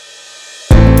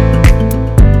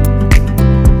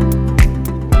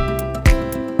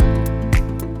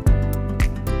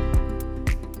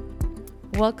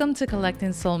Welcome to Collecting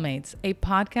Soulmates, a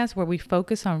podcast where we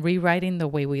focus on rewriting the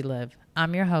way we live.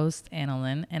 I'm your host,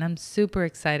 Annalyn, and I'm super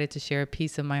excited to share a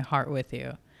piece of my heart with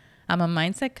you. I'm a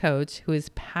mindset coach who is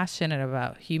passionate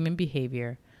about human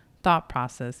behavior, thought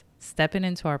process, stepping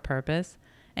into our purpose,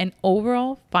 and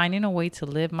overall finding a way to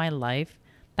live my life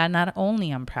that not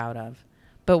only I'm proud of,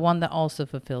 but one that also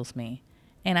fulfills me.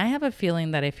 And I have a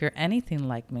feeling that if you're anything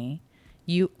like me,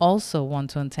 you also want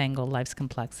to untangle life's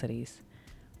complexities.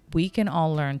 We can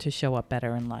all learn to show up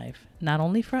better in life, not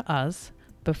only for us,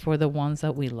 but for the ones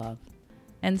that we love.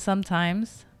 And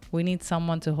sometimes we need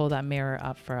someone to hold that mirror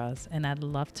up for us, and I'd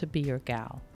love to be your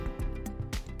gal.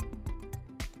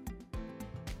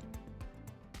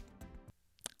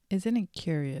 Isn't it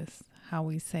curious how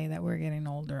we say that we're getting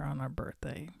older on our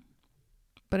birthday?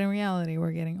 But in reality,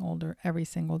 we're getting older every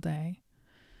single day.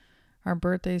 Our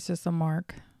birthday is just a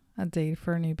mark, a date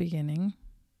for a new beginning.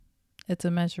 It's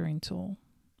a measuring tool.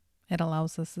 It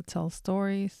allows us to tell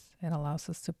stories. It allows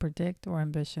us to predict or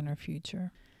envision our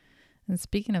future. And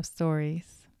speaking of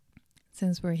stories,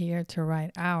 since we're here to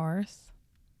write ours,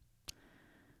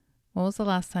 when was the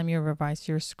last time you revised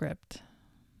your script?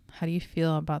 How do you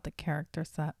feel about the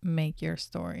characters that make your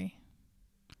story?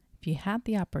 If you had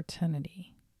the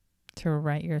opportunity to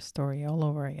write your story all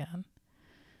over again,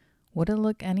 would it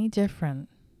look any different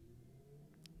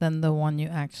than the one you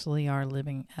actually are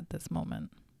living at this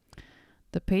moment?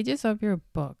 The pages of your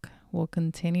book will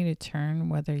continue to turn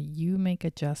whether you make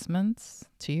adjustments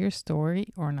to your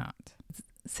story or not.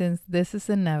 Since this is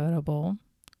inevitable,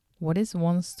 what is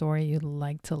one story you'd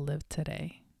like to live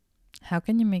today? How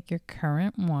can you make your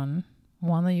current one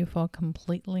that you fall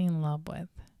completely in love with?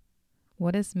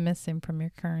 What is missing from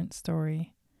your current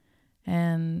story?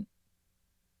 And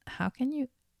how can you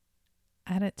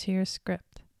add it to your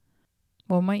script?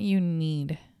 What might you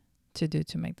need to do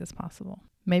to make this possible?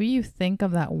 Maybe you think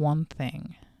of that one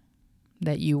thing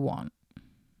that you want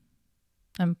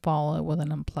and follow it with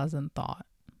an unpleasant thought,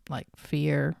 like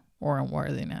fear or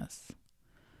unworthiness.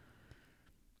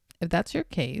 If that's your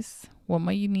case, what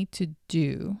might you need to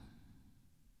do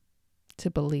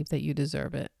to believe that you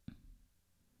deserve it?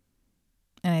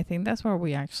 And I think that's where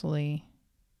we actually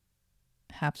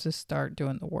have to start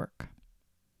doing the work.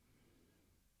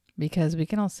 Because we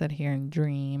can all sit here and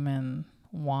dream and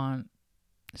want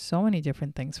so many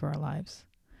different things for our lives.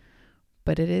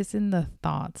 But it is in the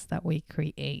thoughts that we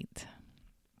create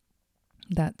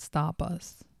that stop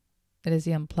us. It is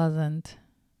the unpleasant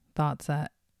thoughts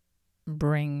that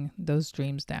bring those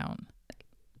dreams down.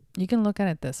 You can look at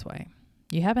it this way.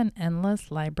 You have an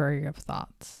endless library of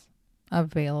thoughts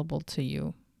available to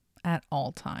you at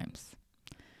all times.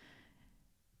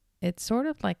 It's sort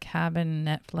of like having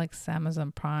Netflix,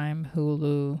 Amazon Prime,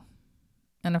 Hulu,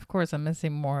 and of course I'm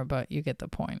missing more, but you get the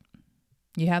point.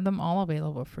 You have them all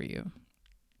available for you.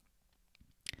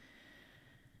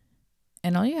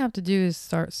 And all you have to do is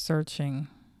start searching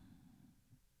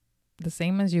the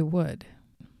same as you would.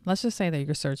 Let's just say that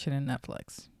you're searching in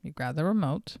Netflix. You grab the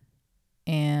remote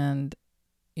and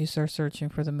you start searching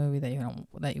for the movie that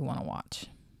you want to watch.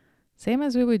 Same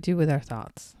as we would do with our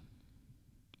thoughts.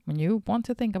 When you want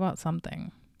to think about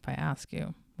something, if I ask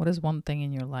you, what is one thing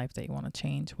in your life that you want to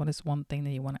change? What is one thing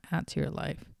that you want to add to your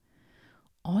life?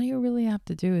 All you really have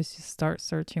to do is just start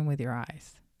searching with your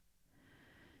eyes.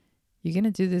 You're going to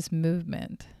do this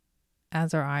movement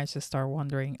as our eyes just start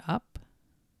wandering up,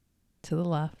 to the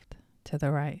left, to the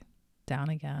right, down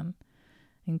again,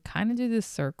 and kind of do this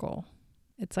circle.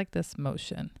 It's like this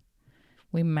motion.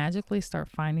 We magically start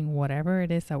finding whatever it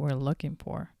is that we're looking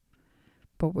for,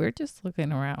 but we're just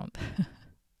looking around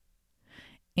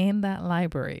in that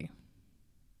library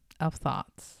of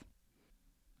thoughts.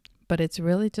 But it's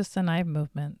really just an eye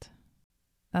movement.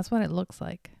 That's what it looks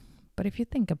like. But if you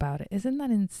think about it, isn't that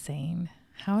insane?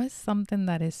 How is something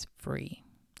that is free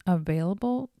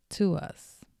available to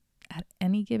us at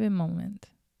any given moment,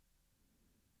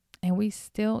 and we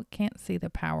still can't see the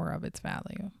power of its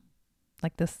value?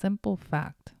 Like the simple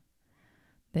fact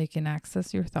that you can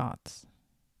access your thoughts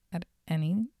at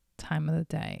any time of the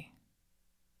day.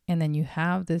 And then you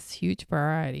have this huge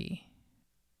variety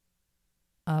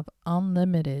of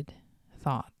unlimited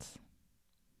thoughts,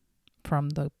 from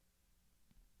the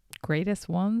greatest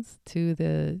ones to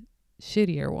the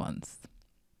shittier ones.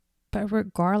 But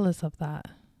regardless of that,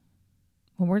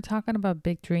 when we're talking about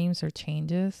big dreams or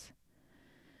changes,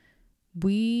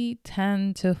 we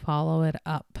tend to follow it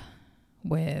up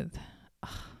with,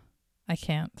 I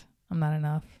can't, I'm not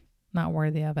enough, not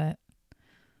worthy of it.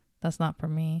 That's not for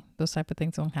me. Those type of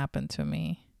things don't happen to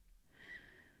me.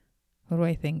 Who do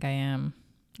I think I am?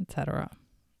 Etc.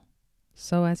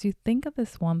 So as you think of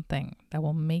this one thing that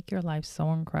will make your life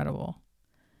so incredible,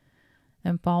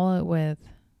 and follow it with,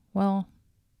 well,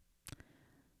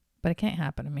 but it can't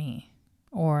happen to me,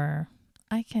 or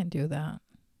I can't do that,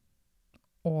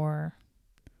 or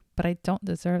but I don't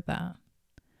deserve that,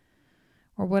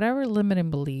 or whatever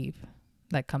limiting belief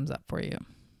that comes up for you.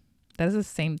 That is the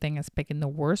same thing as picking the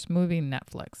worst movie in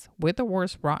Netflix with the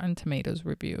worst Rotten Tomatoes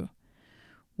review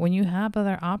when you have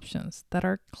other options that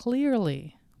are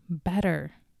clearly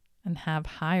better and have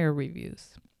higher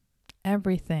reviews.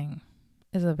 Everything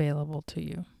is available to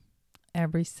you.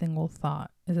 Every single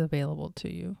thought is available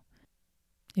to you.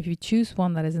 If you choose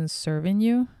one that isn't serving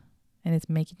you and it's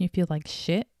making you feel like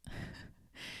shit,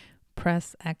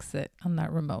 press exit on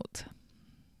that remote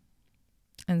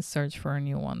and search for a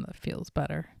new one that feels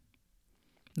better,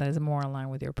 that is more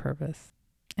aligned with your purpose.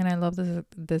 And I love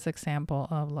this example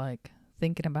of like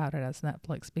thinking about it as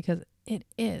Netflix, because it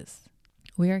is.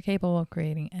 We are capable of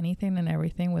creating anything and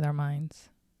everything with our minds.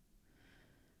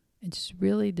 It just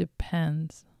really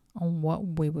depends on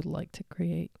what we would like to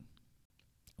create,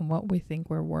 and what we think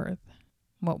we're worth,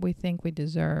 what we think we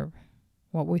deserve,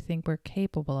 what we think we're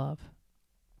capable of.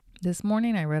 This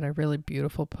morning I read a really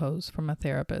beautiful post from a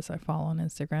therapist I follow on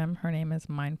Instagram. Her name is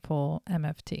Mindful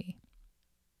MFT.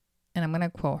 And I'm going to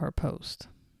quote her post.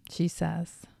 She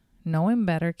says, "Knowing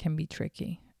better can be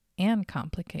tricky and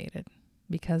complicated,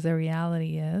 because the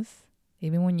reality is,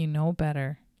 even when you know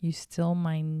better, you still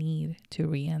might need to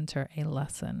re-enter a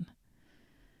lesson.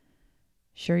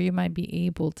 Sure, you might be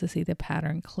able to see the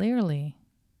pattern clearly.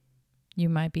 You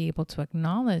might be able to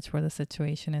acknowledge where the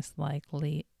situation is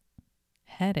likely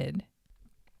headed.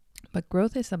 But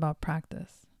growth is about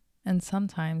practice. And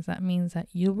sometimes that means that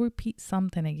you'll repeat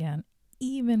something again,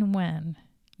 even when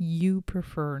you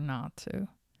prefer not to.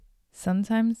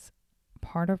 Sometimes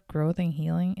part of growth and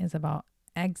healing is about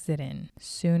exiting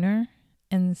sooner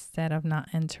instead of not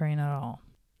entering at all."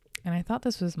 And I thought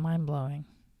this was mind-blowing,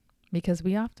 because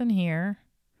we often hear,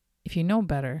 if you know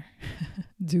better,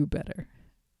 do better.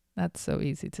 That's so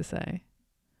easy to say.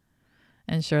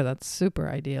 And sure, that's super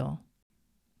ideal.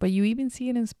 But you even see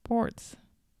it in sports.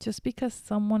 Just because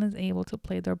someone is able to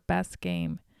play their best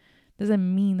game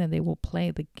doesn't mean that they will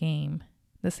play the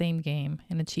same game,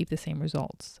 and achieve the same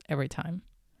results every time.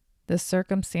 The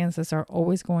circumstances are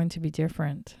always going to be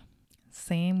different.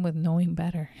 Same with knowing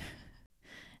better.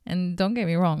 And don't get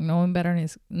me wrong, knowing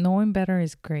better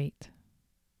is great.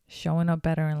 Showing up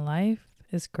better in life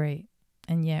is great.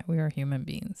 And yet we are human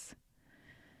beings.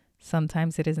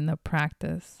 Sometimes it is in the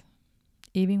practice,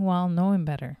 even while knowing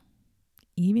better,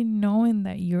 even knowing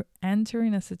that you're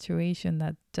entering a situation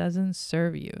that doesn't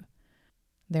serve you.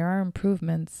 There are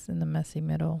improvements in the messy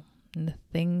middle, and the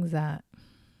things that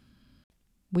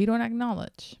we don't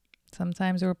acknowledge.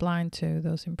 Sometimes we're blind to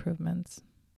those improvements.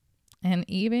 And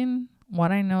even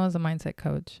what I know as a mindset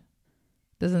coach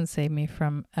doesn't save me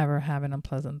from ever having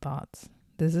unpleasant thoughts.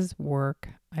 This is work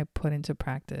I put into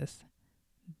practice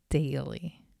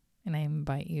daily, and I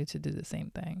invite you to do the same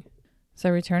thing. So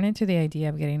returning to the idea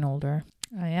of getting older,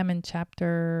 I'm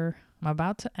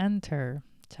about to enter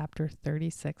chapter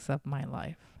 36 of my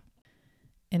life.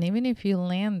 And even if you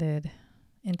landed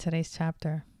in today's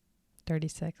chapter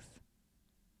 36,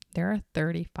 there are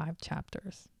 35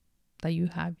 chapters that you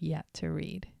have yet to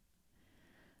read.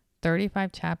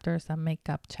 35 chapters that make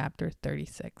up chapter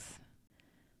 36.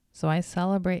 So I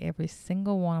celebrate every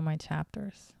single one of my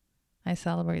chapters. I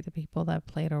celebrate the people that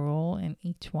played a role in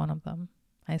each one of them.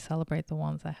 I celebrate the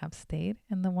ones that have stayed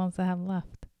and the ones that have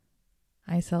left.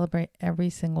 I celebrate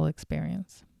every single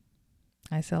experience.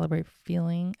 I celebrate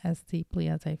feeling as deeply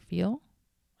as I feel.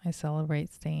 I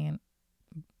celebrate being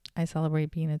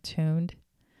attuned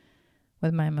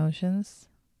with my emotions,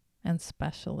 and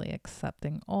especially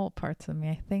accepting all parts of me.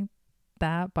 I think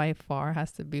that by far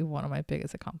has to be one of my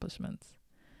biggest accomplishments.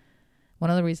 One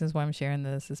of the reasons why I'm sharing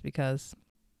this is because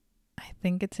I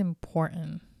think it's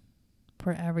important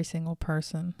for every single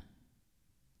person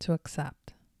to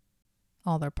accept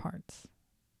all their parts,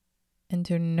 and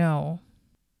to know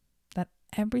that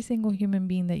every single human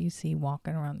being that you see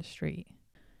walking around the street,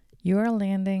 you are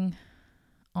landing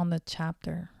on the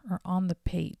chapter or on the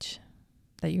page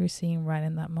that you're seeing right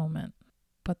in that moment.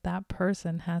 But that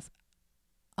person has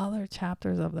other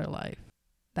chapters of their life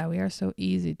that we are so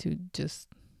easy to just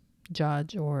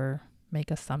judge or make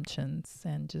assumptions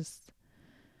and just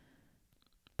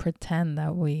pretend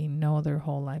that we know their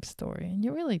whole life story. And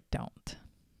you really don't.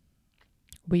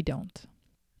 We don't.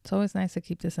 It's always nice to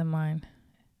keep this in mind.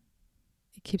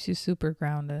 It keeps you super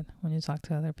grounded when you talk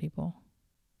to other people.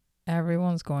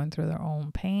 Everyone's going through their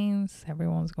own pains.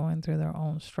 Everyone's going through their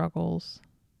own struggles.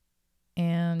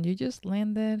 And you just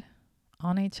landed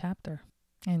on a chapter,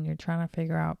 and you're trying to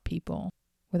figure out people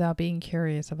without being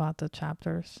curious about the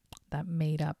chapters that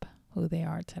made up who they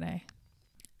are today.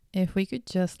 If we could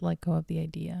just let go of the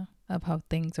idea of how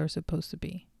things are supposed to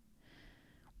be,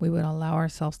 we would allow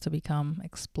ourselves to become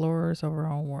explorers of our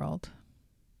own world.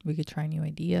 We could try new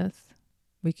ideas.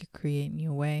 We could create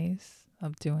new ways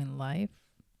of doing life.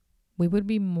 We would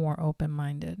be more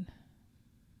open-minded.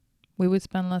 We would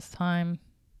spend less time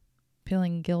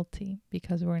feeling guilty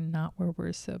because we're not where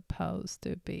we're supposed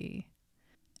to be.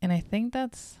 And I think I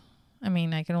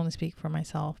can only speak for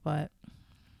myself, but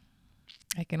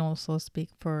I can also speak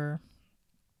for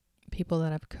people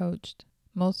that I've coached.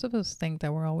 Most of us think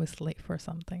that we're always late for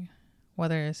something,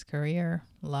 whether it's career,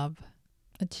 love,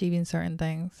 achieving certain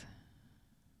things,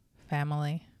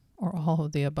 family, or all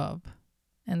of the above.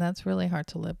 And that's really hard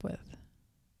to live with.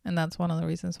 And that's one of the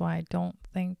reasons why I don't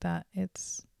think that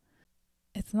it's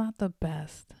not the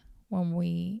best when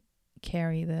we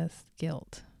carry this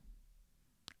guilt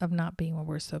of not being what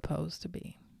we're supposed to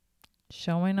be.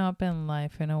 Showing up in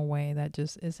life in a way that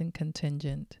just isn't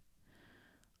contingent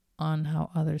on how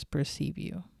others perceive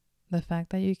you. The fact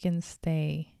that you can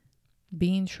stay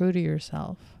being true to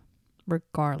yourself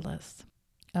regardless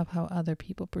of how other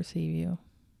people perceive you,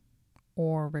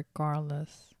 or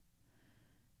regardless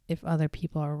if other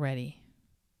people are ready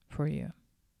for you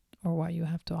or what you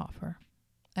have to offer.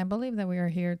 I believe that we are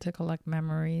here to collect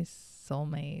memories,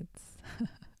 soulmates,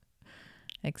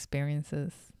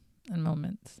 experiences, and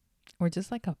moments. We're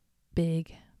just like a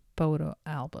big photo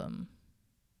album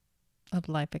of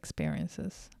life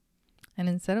experiences. And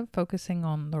instead of focusing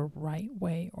on the right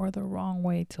way or the wrong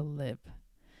way to live,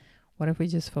 what if we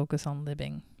just focus on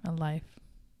living a life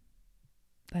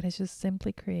that is just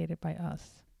simply created by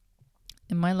us?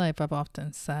 In my life, I've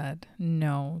often said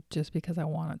no just because I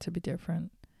want it to be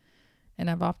different. And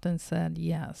I've often said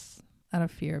yes out of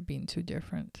fear of being too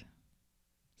different.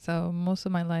 So most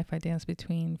of my life, I dance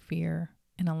between fear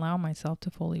and allow myself to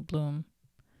fully bloom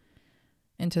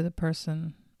into the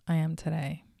person I am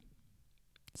today.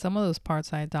 Some of those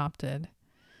parts I adopted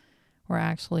were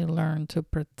actually learned to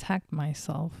protect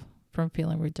myself from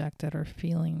feeling rejected or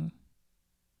feeling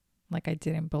like I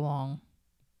didn't belong.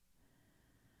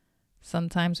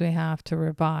 Sometimes we have to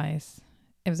revise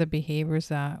if the behaviors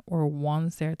that were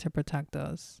once there to protect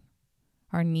us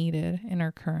are needed in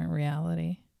our current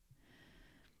reality.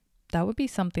 That would be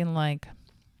something like,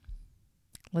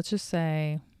 let's just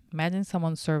say, imagine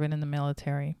someone serving in the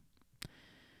military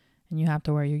and you have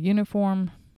to wear your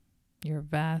uniform, your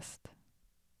vest,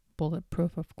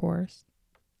 bulletproof, of course,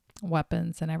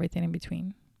 weapons and everything in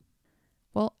between.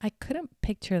 Well, I couldn't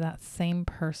picture that same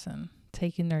person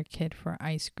taking their kid for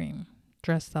ice cream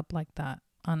dressed up like that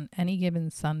on any given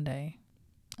Sunday.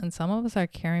 And some of us are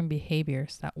carrying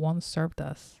behaviors that once served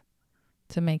us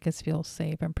to make us feel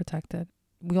safe and protected.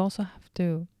 We also have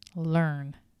to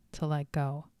learn to let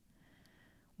go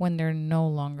when they're no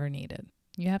longer needed.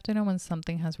 You have to know when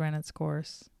something has ran its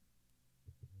course,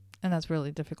 and that's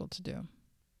really difficult to do.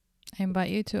 I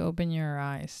invite you to open your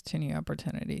eyes to new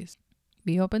opportunities.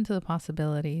 Be open to the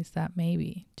possibilities that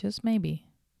maybe, just maybe,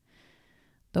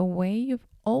 the way you've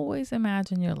always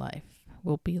imagined your life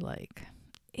will be like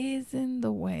isn't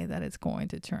the way that it's going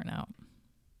to turn out.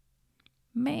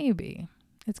 Maybe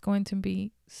it's going to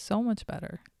be so much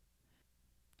better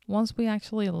once we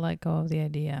actually let go of the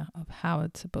idea of how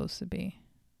it's supposed to be.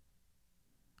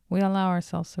 We allow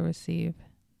ourselves to receive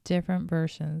different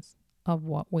versions of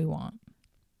what we want.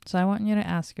 So I want you to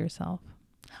ask yourself,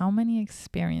 how many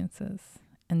experiences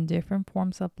and different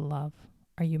forms of love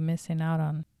are you missing out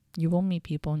on? You will meet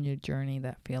people in your journey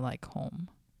that feel like home.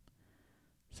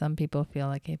 Some people feel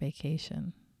like a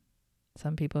vacation.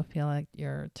 Some people feel like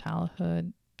your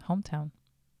childhood hometown.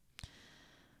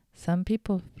 Some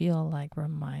people feel like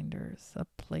reminders of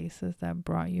places that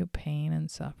brought you pain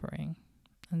and suffering.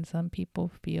 And some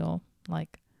people feel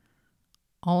like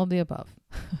all of the above.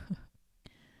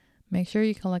 Make sure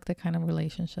you collect the kind of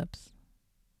relationships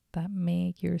that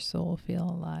make your soul feel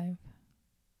alive.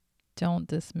 Don't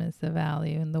dismiss the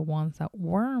value in the ones that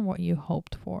weren't what you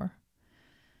hoped for,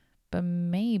 but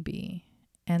maybe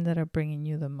ended up bringing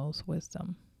you the most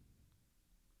wisdom.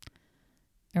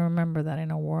 And remember that in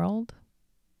a world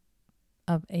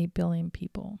of 8 billion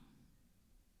people,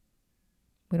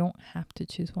 we don't have to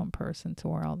choose one person to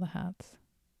wear all the hats.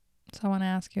 So I want to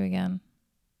ask you again,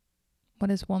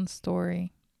 what is one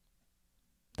story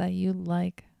that you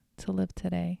like to live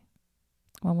today?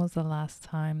 When was the last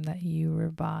time that you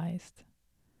revised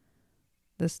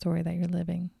the story that you're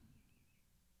living?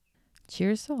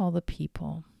 Cheers to all the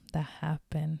people that have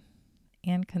been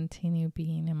and continue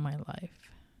being in my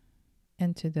life,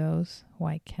 and to those who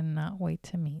I cannot wait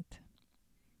to meet.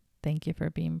 Thank you for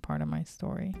being part of my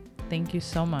story. Thank you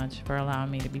so much for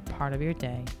allowing me to be part of your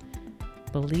day.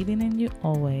 Believing in you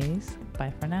always.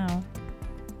 Bye for now.